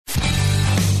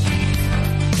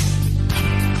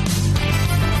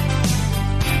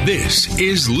This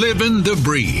is Living the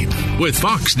Breed with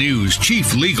Fox News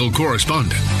Chief Legal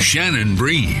Correspondent Shannon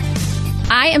Breed.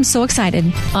 I am so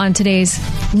excited on today's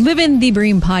Living the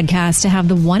Bream podcast to have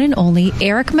the one and only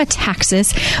Eric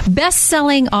Metaxas,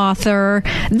 best-selling author.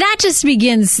 That's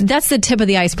the tip of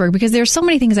the iceberg because there's so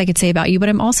many things I could say about you, but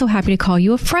I'm also happy to call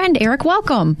you a friend. Eric,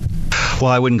 welcome. Well,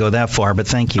 I wouldn't go that far, but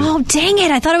thank you. Oh, dang it.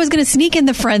 I thought I was going to sneak in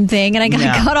the friend thing, and I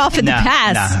got cut off in the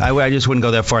pass. I just wouldn't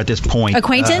go that far at this point.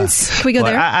 Acquaintance? Can we go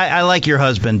there? I like your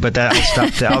husband, but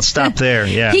I'll stop there.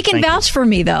 Yeah, he can vouch for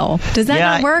me, though. Does that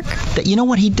not work? You know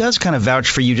what? He does kind of vouch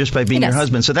for you just by being your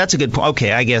husband, so that's a good point.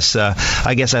 Okay, I guess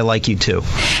I like you, too.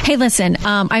 Hey, listen,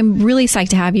 I'm really psyched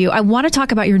to have you. I want to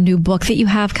talk about your new book that you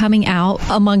have coming out,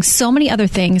 among so many other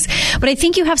things, but I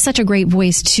think you have such a great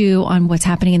voice, too, on what's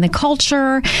happening in the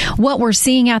culture, what we're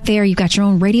seeing out there. You've got your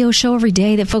own radio show every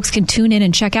day that folks can tune in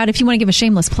and check out if you want to give a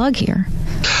shameless plug here.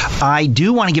 I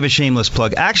do want to give a shameless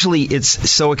plug. Actually, it's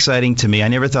so exciting to me. I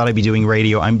never thought I'd be doing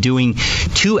radio. I'm doing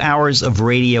 2 hours of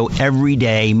radio every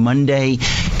day, Monday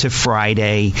to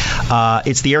Friday.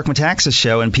 It's the Eric Metaxas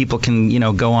Show, and people can,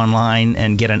 go online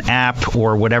and get an app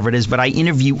or whatever it is. But I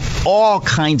interview all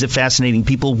kinds of fascinating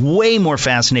people, way more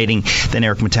fascinating than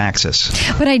Eric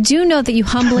Metaxas. But I do know that you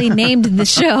humbly named the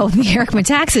show the Eric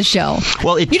Metaxas Show.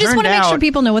 Well, you just want to make sure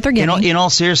people know what they're getting. In all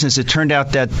seriousness, it turned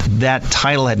out that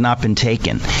title had not been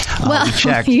taken. Well, we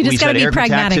checked. You just got to be Eric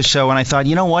pragmatic. Metaxas Show, and I thought,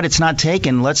 you know what? It's not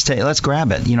taken. Let's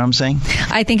grab it. You know what I'm saying?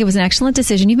 I think it was an excellent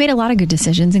decision. You've made a lot of good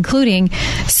decisions, including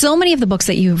so many of the books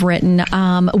that you've written.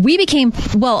 We became,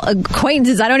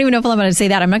 acquaintances. I don't even know if I'm going to say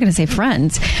that. I'm not going to say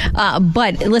friends.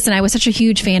 But listen, I was such a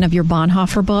huge fan of your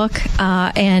Bonhoeffer book.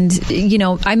 And,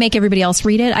 I make everybody else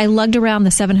read it. I lugged around the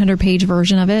 700-page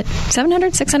version of it.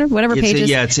 700, 600, whatever pages.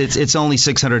 Yeah, it's only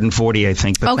 640, I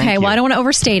think. But okay, well, I don't want to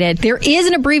overstate it. There is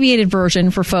an abbreviated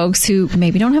version for folks who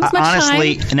maybe don't have as much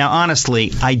time.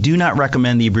 Honestly, I do not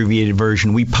recommend the abbreviated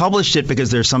version. We published it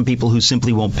because there's some people who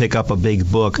simply won't pick up a big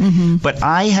book. Mm-hmm. But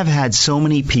I have had so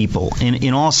many people,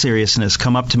 in all seriousness,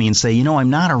 come up to me and say, I'm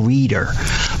not a reader,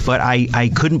 but I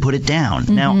couldn't put it down.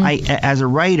 Mm-hmm. Now, as a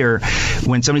writer,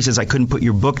 when somebody says I couldn't put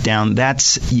your book down,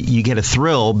 you get a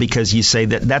thrill because you say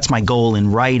that's my goal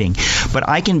in writing. But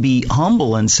I can be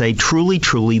humble and say, truly,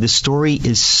 the story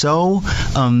is so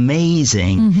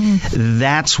amazing. Mm-hmm.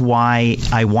 That's why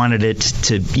I wanted it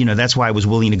to, that's why I was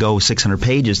willing to go 600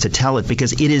 pages to tell it,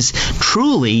 because it is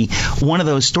truly one of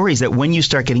those stories that when you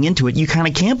start getting into it, you kind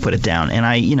of can't put it down. And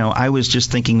I was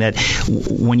just thinking that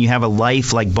when you have a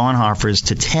life like Bonhoeffer's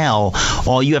to tell,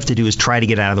 all you have to do is try to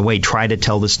get out of the way, try to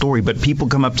tell the story. But people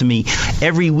come up to me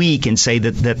every week and say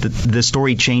that the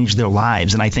story changed their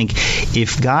lives. And I think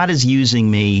if God is using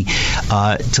me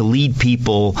to lead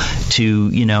people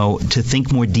to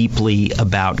think more deeply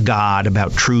about God,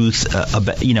 about truth,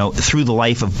 through the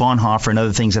life of Bonhoeffer and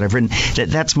other things that I've written,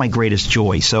 that's my greatest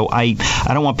joy. So I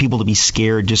don't want people to be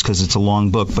scared just because it's a long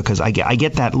book, because I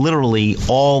get that literally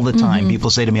all the time. Mm-hmm. People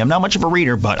say to me, I'm not much of a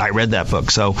reader, but I read that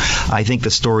book. So I think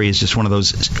the story is just one of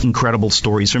those incredible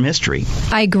stories from history.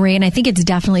 I agree, and I think it's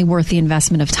definitely worth the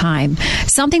investment of time.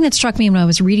 Something that struck me when I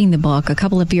was reading the book a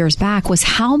couple of years back was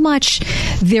how much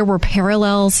there were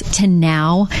parallels to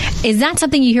now. Is that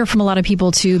something you hear from a lot of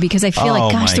people too? Because I feel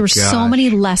there were so many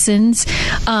lessons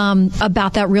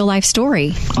about that real life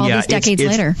story all these decades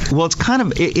later. Well,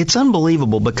 it's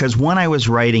unbelievable, because when I was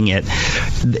writing it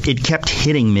kept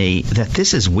hitting me that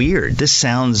this is weird. This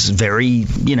sounds very,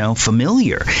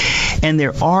 familiar. And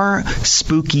there are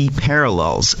spooky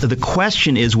parallels. The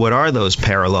question is, what are those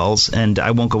parallels? And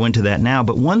I won't go into that now.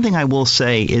 But one thing I will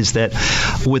say is that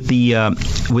with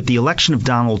the election of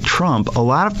Donald Trump, a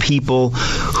lot of people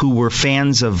who were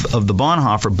fans of the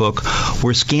Bonhoeffer book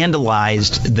were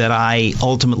scandalized that I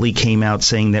ultimately came out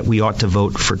saying that we ought to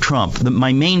vote for Trump.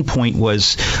 My main point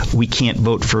was we can't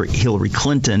vote for Hillary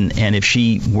Clinton, and if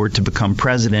she were to become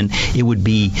president, it would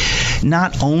be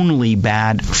not only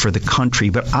bad for the country,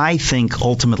 but I think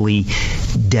ultimately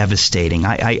devastating.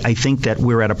 I think that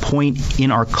we're at a point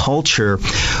in our culture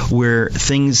where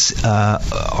things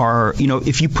are,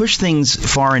 if you push things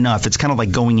far enough, it's kind of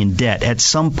like going in debt. At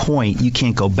some point, you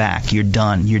can't go back. You're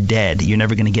done. You're dead. You're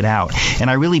never going to get out. And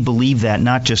I really believe that,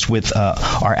 not just with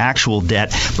our actual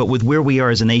debt, but with where we are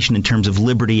as a nation in terms of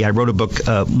liberty. I wrote a book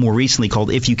more recently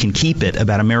called If You Can Keep It,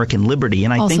 about American liberty.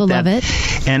 And I also think that, love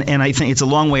it. And I think it's a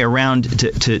long way around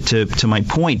to my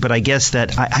point, but I guess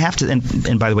that I have to,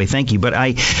 and by the way, thank you, but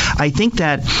I think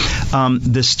that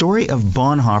the story of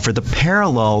Bonhoeffer, the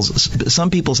parallels, some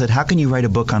people said, how can you write a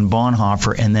book on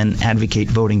Bonhoeffer and then advocate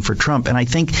voting for Trump? And I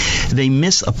think they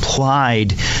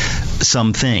misapplied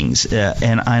some things,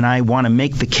 and I want want to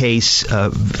make the case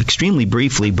extremely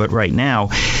briefly, but right now,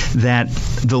 that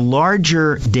the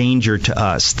larger danger to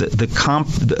us,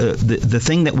 the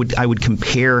thing that I would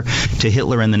compare to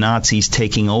Hitler and the Nazis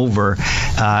taking over,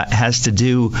 has to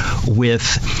do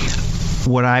with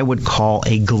what I would call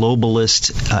a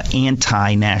globalist,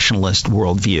 anti-nationalist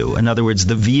worldview. In other words,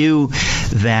 the view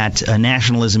that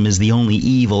nationalism is the only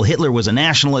evil. Hitler was a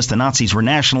nationalist, the Nazis were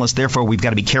nationalists, therefore we've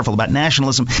got to be careful about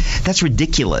nationalism. That's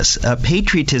ridiculous.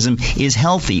 Patriotism is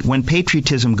healthy. When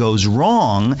patriotism goes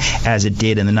wrong, as it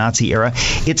did in the Nazi era,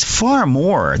 it's far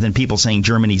more than people saying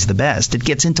Germany's the best. It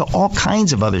gets into all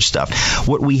kinds of other stuff.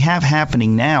 What we have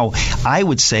happening now, I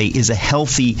would say, is a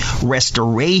healthy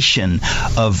restoration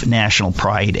of national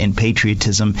pride and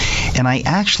patriotism. And I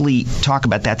actually talk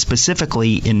about that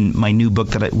specifically in my new book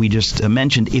that we just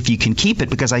mentioned, If You Can Keep It,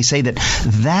 because I say that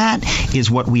that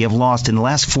is what we have lost. In the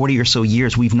last 40 or so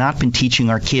years, we've not been teaching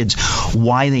our kids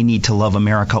why they need to love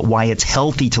America, why it's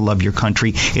healthy to love your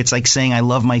country. It's like saying, I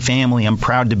love my family, I'm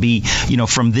proud to be,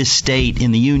 from this state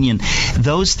in the Union.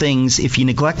 Those things, if you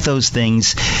neglect those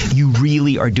things, you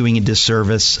really are doing a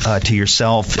disservice to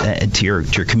yourself, to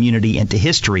your community, and to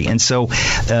history. And so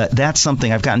that's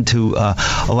something I've gotten to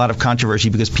a lot of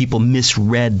controversy because people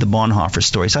misread the Bonhoeffer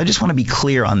story. So I just want to be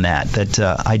clear on that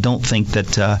I don't think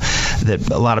that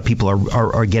a lot of people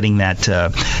are getting that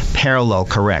parallel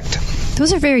correct.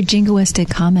 Those are very jingoistic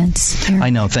comments, Eric. I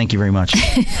know. Thank you very much.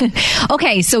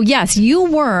 Okay, so yes,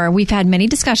 we've had many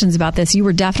discussions about this. You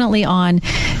were definitely on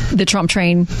the Trump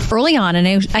train early on,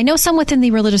 and I know some within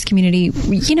the religious community,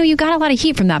 you got a lot of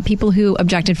heat from that, people who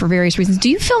objected for various reasons. Do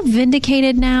you feel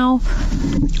vindicated now?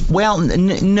 Well,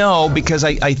 no, because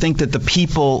I think that the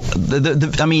people,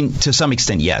 to some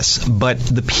extent, yes, but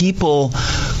the people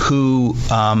who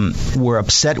were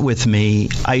upset with me,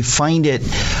 I find it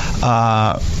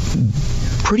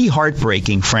pretty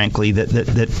heartbreaking, frankly,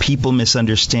 that people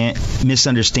misunderstand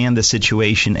the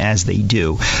situation as they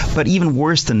do. But even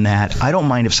worse than that, I don't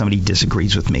mind if somebody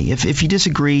disagrees with me. If you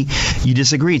disagree, you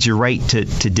disagree. It's your right to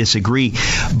disagree.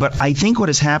 But I think what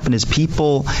has happened is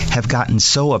people have gotten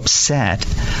so upset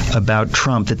about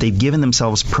Trump that they've given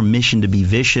themselves permission to be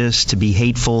vicious, to be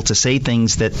hateful, to say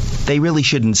things that they really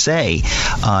shouldn't say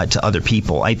to other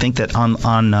people. I think that on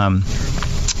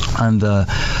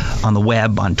the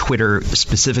web, on Twitter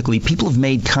specifically, people have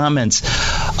made comments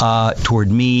toward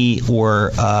me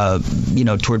or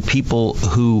toward people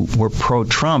who were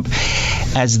pro-Trump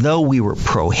as though we were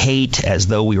pro-hate, as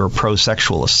though we were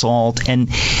pro-sexual assault. And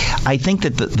I think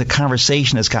that the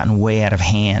conversation has gotten way out of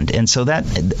hand. And so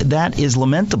that is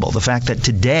lamentable. The fact that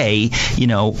today,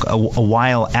 a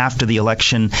while after the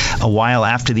election, a while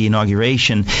after the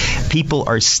inauguration, people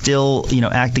are still,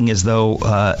 acting as though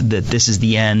that this is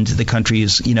the end. The country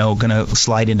is, going to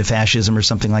slide into fascism or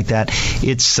something like that.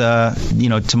 It's,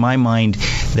 to my mind,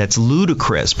 that's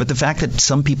ludicrous. But the fact that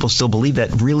some people still believe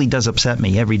that really does upset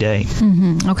me every day. Mm-hmm.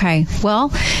 Okay.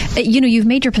 Well, you've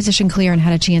made your position clear and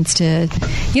had a chance to,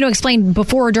 explain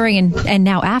before, during, and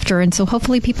now after. And so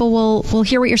hopefully people will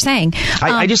hear what you're saying.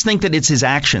 I just think that it's his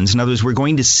actions. In other words, we're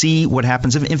going to see what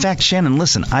happens. In fact, Shannon,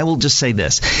 listen, I will just say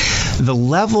this. The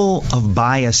level of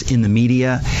bias in the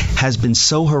media has been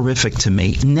so horrific to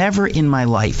me. Never in my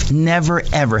life, never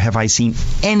ever have I seen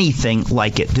anything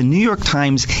like it. The New York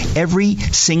Times every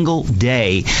single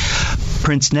day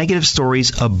prints negative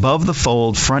stories above the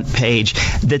fold, front page,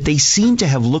 that they seem to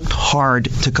have looked hard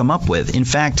to come up with. In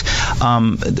fact,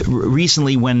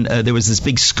 recently when there was this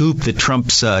big scoop that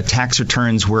Trump's tax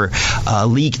returns were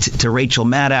leaked to Rachel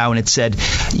Maddow, and it said,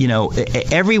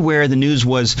 everywhere the news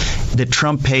was that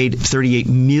Trump paid $38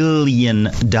 million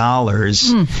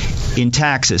in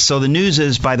taxes. So the news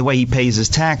is, by the way, he pays his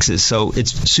taxes. So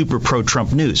it's super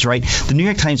pro-Trump news, right? The New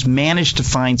York Times managed to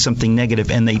find something negative,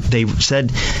 and they said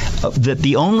that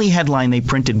the only headline they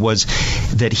printed was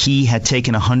that he had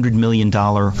taken $100 million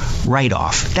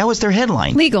write-off. That was their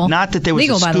headline. Legal. Not that there was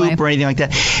legal, a scoop or anything like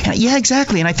that. And, yeah,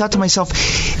 exactly. And I thought to myself,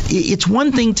 it's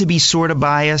one thing to be sort of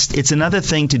biased. It's another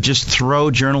thing to just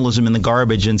throw journalism in the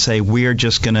garbage and say we're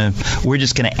just gonna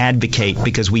advocate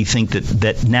because we think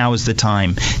that now is the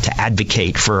time to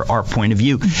advocate for our point of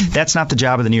view. That's not the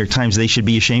job of the New York Times. They should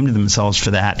be ashamed of themselves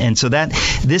for that. And so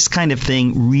this kind of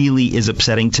thing really is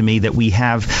upsetting to me, that we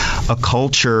have a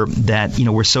culture that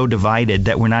we're so divided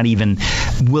that we're not even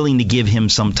willing to give him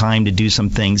some time to do some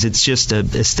things. It's just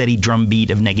a steady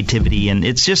drumbeat of negativity, and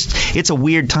it's a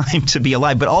weird time to be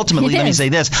alive. But ultimately, let me say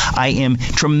this: I am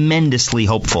tremendously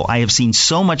hopeful. I have seen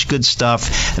so much good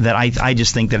stuff that I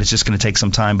just think that it's just going to take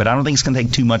some time, but I don't think it's going to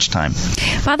take too much time.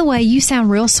 By the way, you sound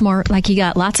real smart, like you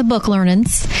got lots of book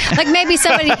learnings, like maybe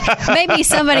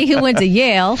somebody who went to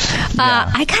Yale.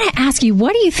 I gotta ask you,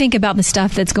 what do you think about the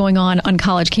stuff that's going on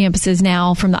college campuses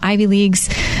now, from the Ivy Leagues,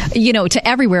 to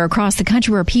everywhere across the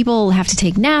country, where people have to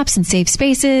take naps in safe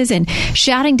spaces and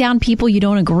shouting down people you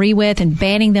don't agree with and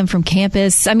banning them from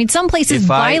campus? I mean, some places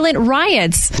violent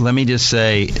riots. Let me just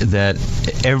say that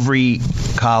every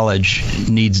college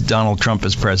needs Donald Trump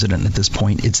as president at this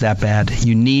point. It's that bad.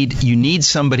 You need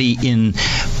somebody in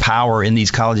power in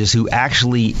these colleges who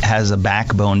actually has a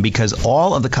backbone, because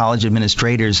all of the college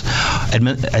administrators,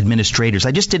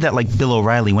 I just did that like Bill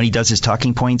O'Reilly when he does his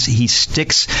talking points. He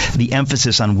sticks the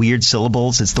emphasis on weird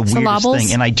syllables. It's the weirdest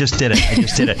thing, and I just did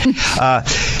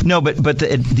it. No, but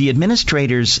the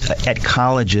administrators at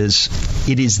colleges,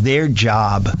 it is their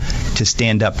job to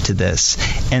stand up to this,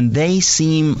 and they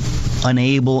seem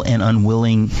unable and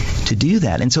unwilling to do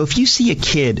that. And so if you see a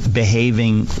kid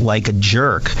behaving like a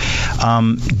jerk,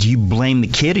 do you blame the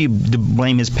kid, or do you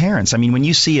blame his parents? I mean, when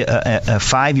you see a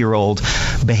 5-year-old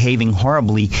behaving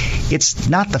horribly, it's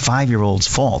not the 5-year-old's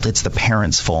fault. It's the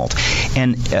parents' fault.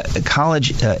 And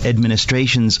college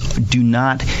administrations do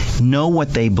not know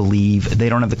what they believe. They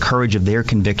don't have the courage of their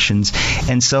convictions.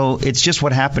 And so it's just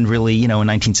what happened really, in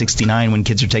 1969 when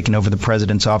kids are taking over the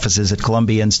president's offices at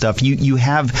Columbia and stuff. You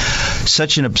have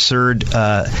such an absurd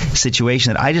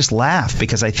situation that I just laugh,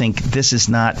 because I think this is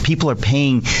not – people are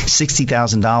paying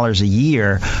 $60,000 a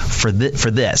year for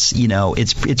this.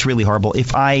 It's really horrible.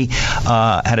 If I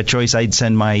had a choice, I'd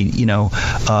send my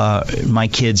my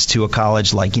kids to a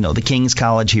college like the King's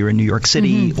College here in New York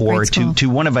City, or to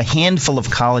one of a handful of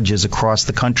colleges across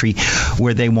the country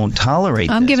where they won't tolerate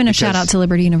this. I'm giving a shout out to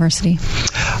Liberty University.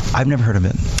 I've never heard of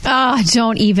it. Oh,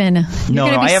 don't even. You're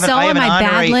going to be so on my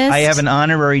bad list. I have an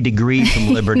honorary degree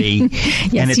from Liberty.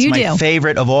 Yes, and it's my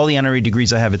favorite. Of all the honorary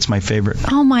degrees I have, it's my favorite.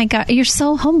 Oh, my God. You're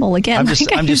so humble again.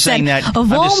 I'm just saying that.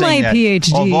 Of all my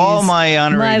PhDs. Of all my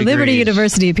honorary degrees. My Liberty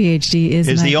University PhD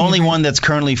is the only one that's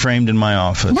currently framed in my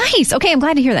office. Nice. Okay, I'm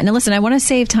glad to hear that. Now, listen, I want to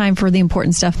save time for the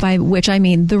important stuff, by which I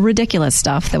mean the ridiculous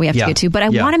stuff that we have to get to. But I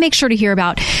want to make sure to hear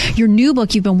about your new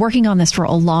book. You've been working on this for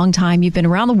a long time. You've been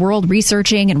around the world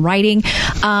researching and writing.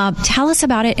 Tell us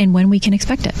about it and when we can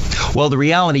expect it. Well, the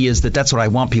reality is that's what I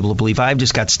want people to believe. I've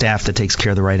just got staff that takes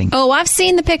care of the writing. Oh, I've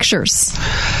seen the pictures.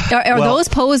 Are those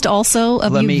posed also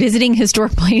of you visiting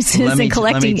historic places and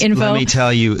collecting info? Let me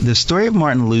tell you, the story of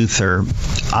Martin Luther,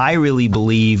 I really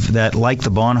believe that, like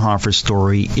the Bonhoeffer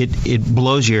story, it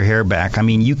blows your hair back. I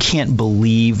mean, you can't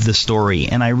believe the story.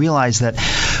 And I realize that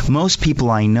most people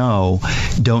I know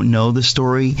don't know the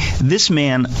story. This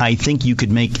man, I think you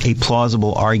could make a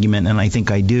plausible argument, and I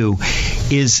think I do,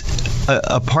 is,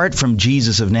 apart from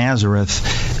Jesus of Nazareth,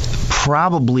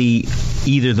 probably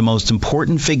either the most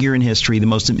important figure in history, the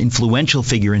most influential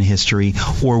figure in history,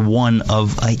 or one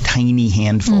of a tiny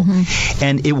handful. Mm-hmm.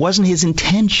 And it wasn't his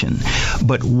intention,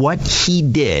 but what he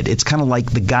did, it's kind of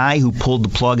like the guy who pulled the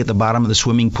plug at the bottom of the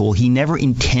swimming pool. He never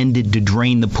intended to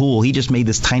drain the pool. He just made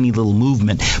this tiny little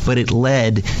movement, but it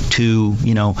led to,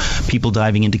 people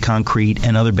diving into concrete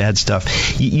and other bad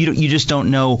stuff. You just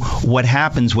don't know what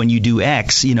happens when you do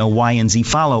X, Y and Z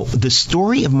follow. The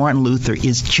story of Martin Luther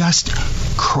is just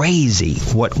crazy.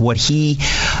 What he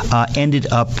ended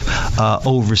up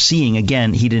overseeing.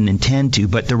 Again, he didn't intend to,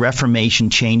 but the Reformation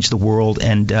changed the world.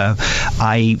 And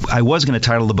I was going to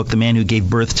title the book "The Man Who Gave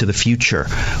Birth to the Future,"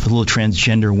 with a little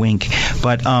transgender wink.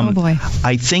 But oh boy.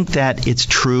 I think that it's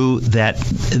true that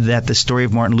the story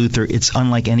of Martin Luther, it's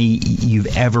unlike any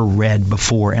you've ever read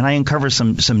before. And I uncover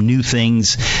some new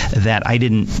things that I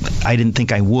didn't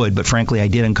think I would, but frankly I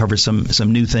did uncover some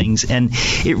new things. And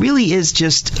it really is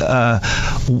just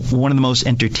one of the most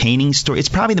entertaining stories. It's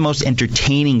probably the most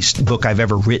entertaining book I've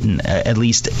ever written, at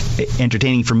least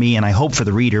entertaining for me, and I hope for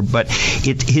the reader. But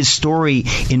his story,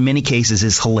 in many cases,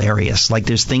 is hilarious. Like,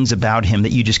 there's things about him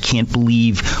that you just can't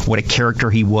believe what a character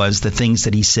he was, the things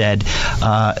that he said.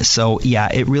 So, yeah,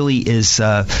 it really is.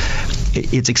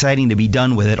 It's exciting to be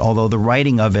done with it, although the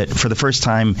writing of it, for the first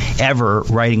time ever,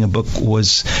 writing a book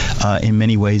was, in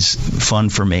many ways, fun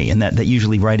for me. And that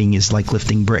usually writing is like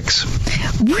lifting bricks.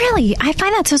 Really? I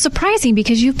find that so surprising,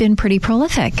 because you've been pretty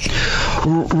prolific.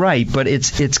 Right, but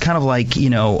it's kind of like,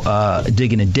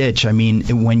 digging a ditch. I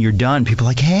mean, when you're done, people are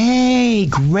like, hey,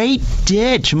 great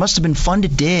ditch. It must have been fun to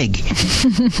dig.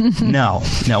 No,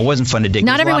 it wasn't fun to dig.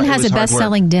 Not everyone has a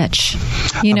best-selling ditch.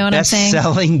 You know what I'm saying?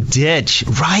 Best-selling ditch,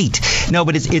 right. No,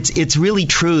 but it's really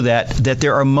true that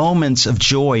there are moments of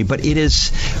joy, but it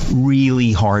is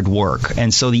really hard work.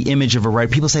 And so the image of a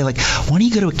writer, people say, like, why don't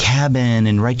you go to a cabin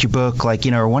and write your book, like,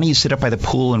 or why don't you sit up by the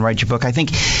pool and write your book? I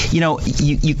think,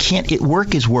 you can't.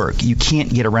 Work is work. You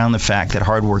can't get around the fact that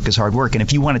hard work is hard work. And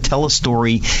if you want to tell a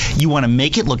story, you want to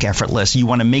make it look effortless. You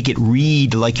want to make it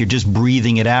read like you're just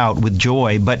breathing it out with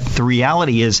joy. But the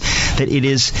reality is that it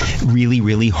is really,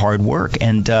 really hard work.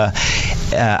 And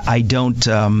I don't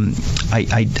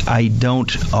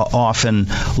often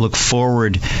look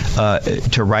forward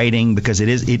to writing because it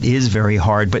is very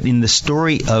hard. But in the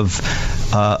story of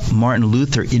Martin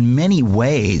Luther, in many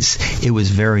ways, it was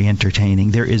very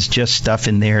entertaining. There is just stuff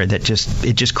in there that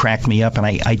just cracked me up, and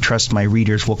I trust my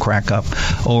readers will crack up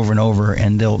over and over,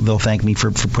 and they'll thank me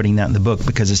for putting that in the book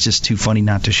because it's just too funny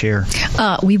not to share.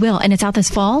 We will, and it's out this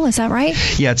fall. Is that right?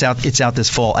 Yeah, it's out this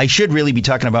fall. I should really be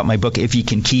talking about my book, If You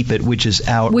Can Keep It, which is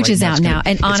out. Which is out now,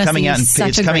 and honestly,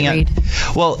 it's a great read.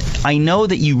 Well, I know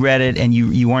that you read it, and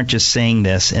you aren't just saying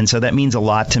this, and so that means a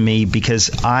lot to me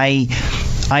because I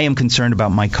am concerned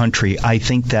about my country. I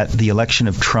think that the election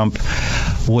of Trump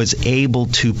was able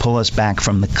to pull us back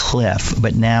from the cliff,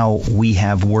 but now we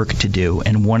have work to do.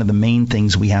 And one of the main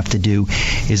things we have to do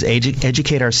is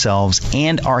educate ourselves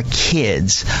and our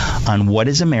kids on what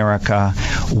is America,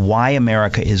 why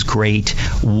America is great,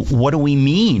 what do we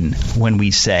mean when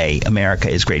we say America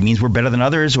is great? It means we're better than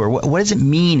others, or what does it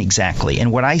mean exactly?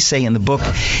 And what I say in the book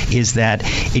is that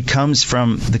it comes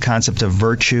from the concept of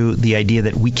virtue, the idea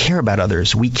that we care about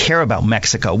others, we care about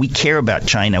Mexico, we care about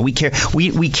China, we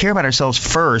care about ourselves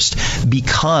first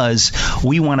because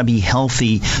we want to be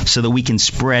healthy so that we can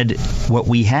spread what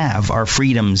we have, our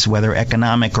freedoms, whether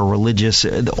economic or religious,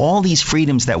 all these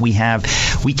freedoms that we have,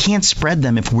 we can't spread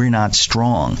them if we're not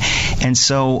strong. And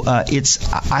so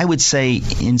I would say,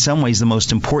 in some ways, the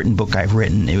most important book I've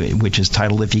written, which is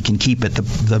titled If You Can Keep It,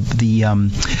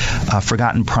 the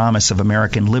Forgotten Promise of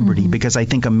American Liberty, because I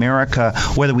think America,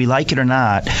 whether we like it or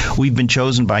not, we've been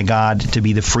chosen by God to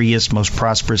be the freest, most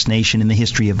prosperous nation in the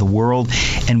history of the world,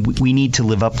 and we need to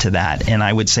live up to that. And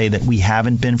I would say that we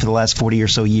haven't been for the last 40 or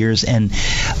so years, and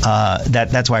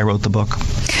that's why I wrote the book.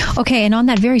 Okay, and on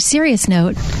that very serious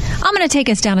note, I'm going to take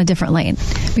us down a different lane,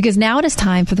 because now it is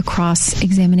time for the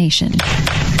cross-examination.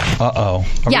 Uh-oh.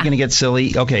 Are we going to get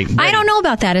silly? Okay. Ready. I don't know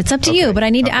about that. It's up to you, but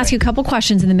I need to ask you a couple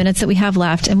questions in the minutes that we have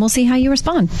left, and we'll see how you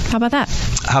respond. How about that?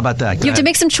 How about that? You have to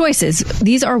make some choices.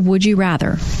 These are would you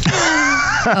rather.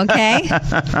 Okay?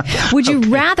 Would you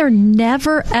rather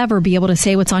never, ever be able to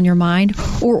say what's on your mind,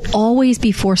 or always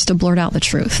be forced to blurt out the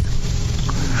truth?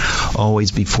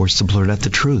 Always be forced to blurt out the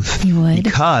truth. You would?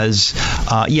 Because,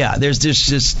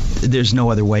 there's no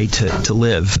other way to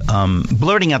live.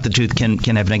 Blurting out the truth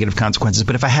can have negative consequences,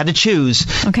 but if I had to choose,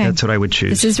 that's what I would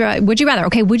choose. This is right. Would you rather?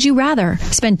 Okay, would you rather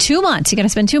spend 2 months, you got to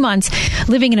spend 2 months,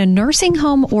 living in a nursing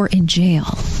home or in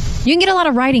jail? You can get a lot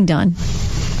of writing done.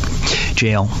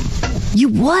 Jail. You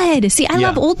would. See, I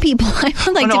love old people. I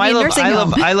would like to be in a nursing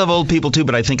home. I love old people, too,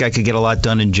 but I think I could get a lot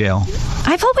done in jail.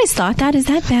 I've always thought that. Is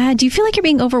that bad? Do you feel like you're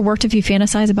being overworked if you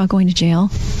fantasize about going to jail?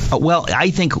 Well, I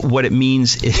think what it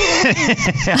means is...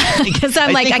 Because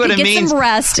I'm like, I could get some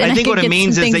rest and I think what it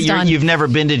means is that you've never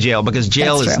been to jail, because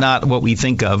jail is not what we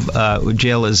think of.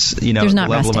 Jail is, the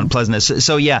level of unpleasantness.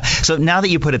 So, yeah. So now that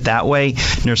you put it that way,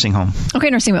 nursing home. Okay,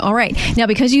 nursing home. All right. Now,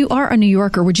 because you are a New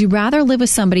Yorker, would you rather live with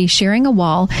somebody sharing a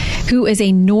wall who is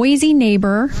a noisy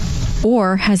neighbor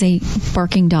or has a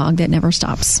barking dog that never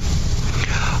stops?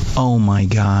 Oh, my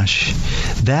gosh.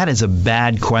 That is a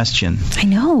bad question. I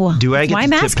know. That's why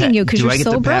I'm asking you, because you're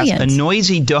so brilliant. A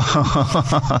noisy dog.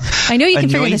 I know you can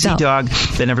figure this out. A noisy dog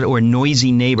that never, or a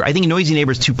noisy neighbor. I think a noisy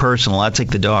neighbor is too personal. I'll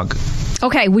take the dog.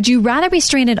 Okay. Would you rather be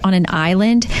stranded on an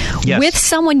island with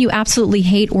someone you absolutely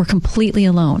hate or completely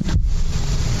alone?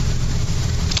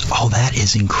 Oh, that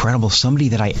is incredible. Somebody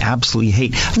that I absolutely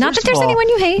hate. Not that there's anyone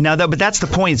you hate. No, but that's the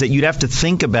point, is that you'd have to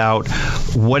think about,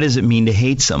 what does it mean to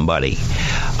hate somebody?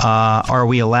 Are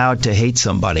we allowed to hate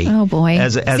somebody? Oh, boy.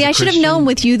 I should have known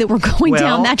with you that we're going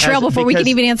down that trail before we can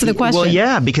even answer the question. Well,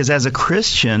 yeah, because as a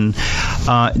Christian,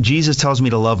 Jesus tells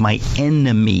me to love my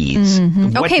enemies.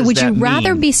 Mm-hmm. Okay, would you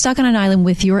rather be stuck on an island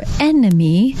with your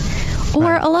enemy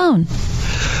or alone?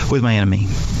 With my enemy.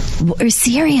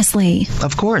 Seriously?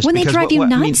 Of course. When they drive you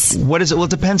nuts? What is it? Well,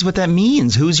 it depends what that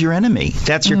means. Who's your enemy?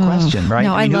 That's your question, right?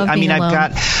 No, I love being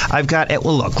alone. I've got.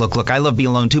 Well, look. I love being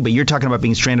alone too. But you're talking about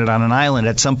being stranded on an island.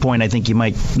 At some point, I think you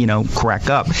might,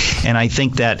 crack up. And I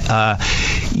think that,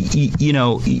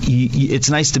 it's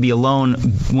nice to be alone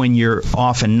when you're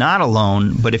often not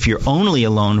alone. But if you're only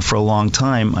alone for a long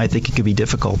time, I think it could be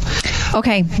difficult.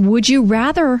 Okay, would you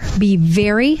rather be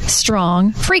very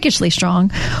strong, freakishly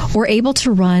strong, or able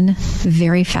to run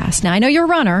very fast? Now, I know you're a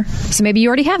runner, so maybe you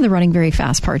already have the running very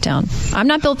fast part down. I'm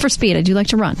not built for speed. I do like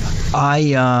to run.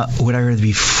 Would I rather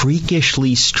be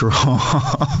freakishly strong?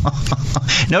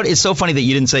 No, it's so funny that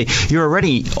you didn't say you're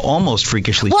already almost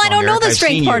freakishly strong. Well, I don't know the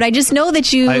strength part. I just know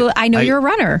that I know you're a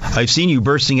runner. I've seen you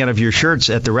bursting out of your shirts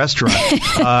at the restaurant.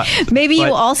 Maybe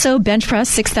you also bench press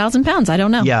 6,000 pounds. I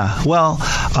don't know. Yeah. Well,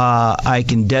 I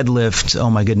can deadlift. Oh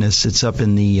my goodness, it's up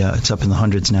in the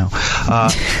hundreds now.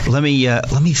 Let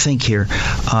me think here.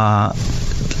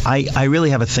 I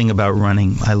really have a thing about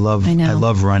running. I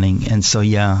love running, and so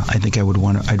I think I'd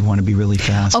want to be really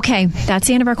fast. Okay, that's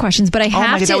the end of our questions. But I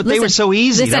have to. They were so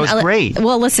easy. That was great.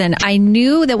 Well, listen, I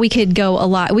knew that we could go a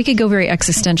lot. We could go very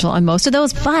existential on most of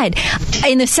those. But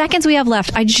in the seconds we have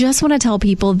left, I just want to tell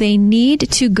people they need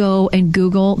to go and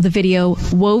Google the video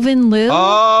 "Woven Loo."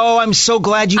 Oh, I'm so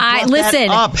glad you brought that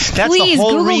up. That's please the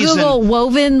whole reason. Google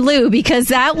 "Woven Loo" because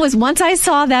that was once I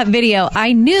saw that video,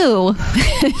 I knew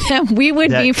that we would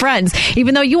be friends,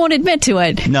 even though you won't admit to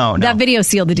it. No. That video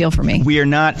sealed the deal for me. We are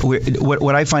not.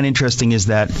 What I find interesting is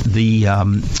that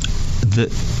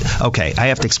okay, I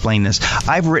have to explain this.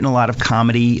 I've written a lot of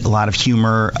comedy, a lot of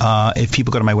humor. If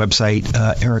people go to my website,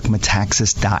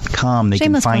 ericmetaxas.com, they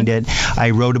can find it. I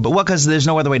wrote a book. Well, because there's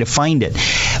no other way to find it.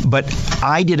 But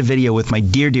I did a video with my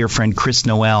dear, dear friend Chris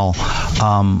Noel,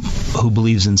 who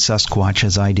believes in Sasquatch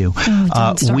as I do.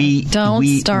 Don't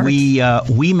start.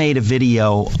 We made a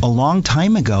video a long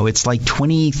time ago. It's like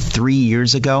 23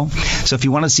 years ago. So if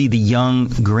you want to see the young,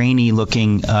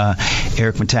 grainy-looking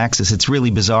Eric Metaxas, it's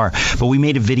really bizarre. But we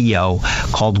made a video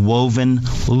called Woven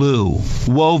Loo.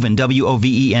 Woven,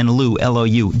 W-O-V-E-N, Loo,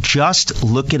 L-O-U. Just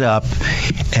look it up,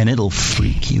 and it'll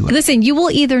freak you out. Listen, you will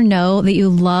either know that you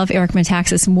love Eric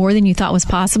Metaxas more than you thought was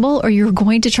possible, or you're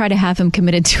going to try to have him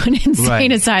committed to an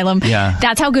insane asylum. Yeah.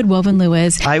 That's how good Woven Loo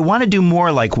is. I want to do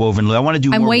more like Woven Loo. I want to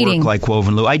do more work like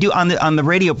Woven Loo. I do on the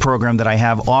radio program that I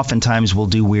have. Oftentimes, we'll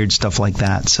do weird stuff like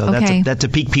that. So that's to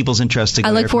pique people's interest.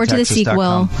 I look forward to the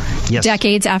sequel. Yes.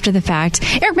 Decades after the fact.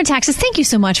 Eric Metaxas, thank you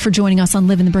so much for joining us on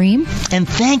Living the Bream. And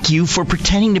thank you for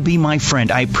pretending to be my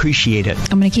friend. I appreciate it.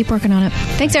 I'm going to keep working on it.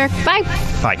 Thanks, Eric. Bye.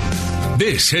 Bye.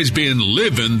 This has been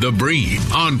Living the Bream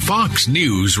on Fox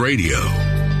News Radio.